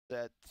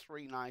at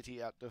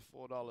 $3.90 up to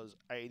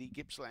 $4.80.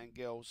 Gippsland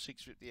Girl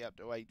 $6.50 up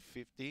to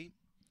 $8.50.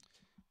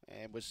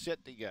 And we're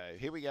set to go.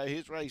 Here we go.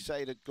 Here's race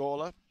 8 at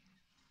Gawler.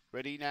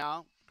 Ready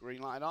now.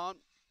 Green light on.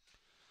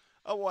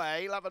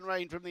 Away, Love and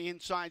Rain from the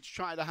insides,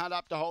 trying to hunt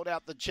up to hold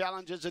out the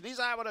challengers. It is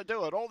able to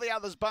do it. All the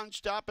others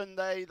bunched up and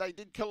they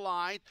did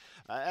collide.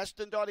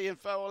 Aston Dottie and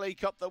Foley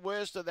copped the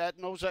worst of that,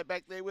 and also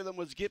back there with them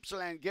was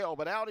Gippsland Girl.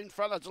 But out in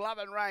front it's Love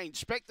and Rain.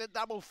 Spectre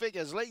double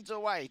figures, leads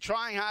away.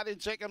 Trying hard in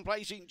second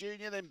place in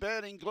Junior, then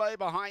Burning Glow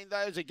behind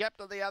those. A gap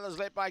to the others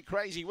led by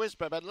Crazy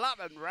Whisper, but Love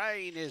and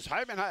Rain is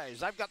home and hose.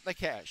 They've got the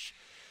cash.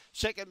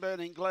 Second,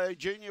 Burning Glow.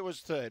 Junior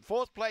was third.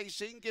 Fourth place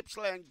in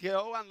Gippsland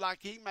Girl,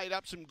 unlucky, made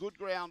up some good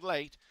ground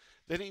late.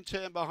 Then in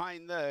turn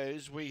behind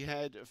those, we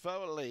had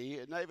Foley,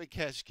 Nova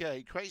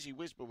Cascade. Crazy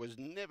Whisper was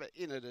never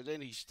in it at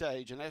any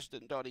stage, and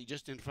Aston Dottie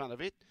just in front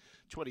of it.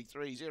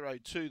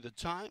 23.02 the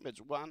time. It's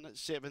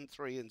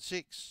 1-7-3 and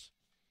 6.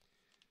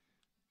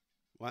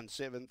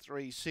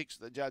 1-7-3-6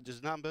 the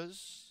judges'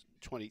 numbers.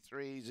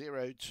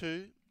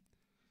 23.02.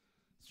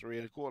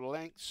 3 1/4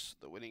 lengths,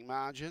 the winning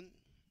margin.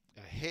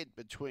 Ahead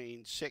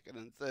between second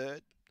and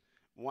third.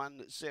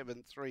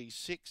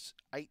 1-7-3-6.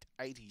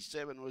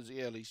 8.87 was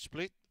the early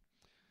split.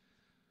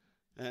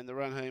 And the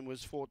run home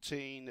was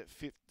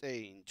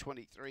 14.15,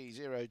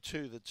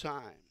 23.02 the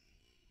time.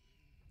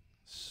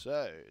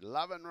 So,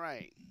 Love and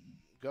Rain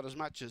got as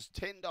much as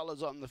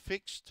 $10 on the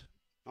fixed,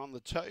 on the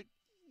tote.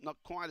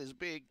 Not quite as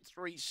big,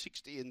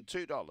 $3.60 and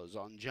 $2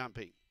 on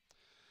jumping.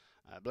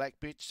 Black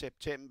Bitch,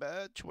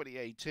 September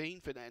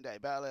 2018. Fernando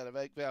Bale out of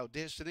Oakvale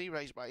Destiny,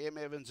 raced by M.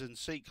 Evans and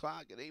C.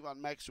 Clark, and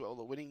Yvonne Maxwell,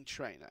 the winning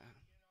trainer.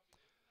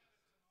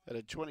 At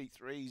a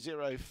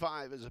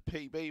 23.05 as a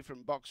PB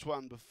from box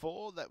 1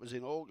 before. That was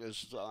in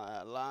August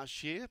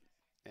last year.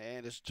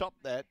 And has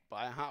topped that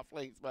by a half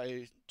length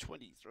by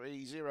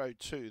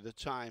 23.02 the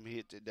time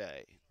here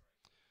today.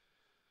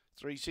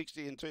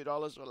 $3.60 and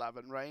 $2 for Love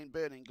and Rain.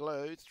 Burning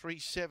Glow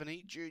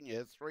 $3.70.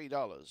 Junior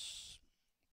 $3.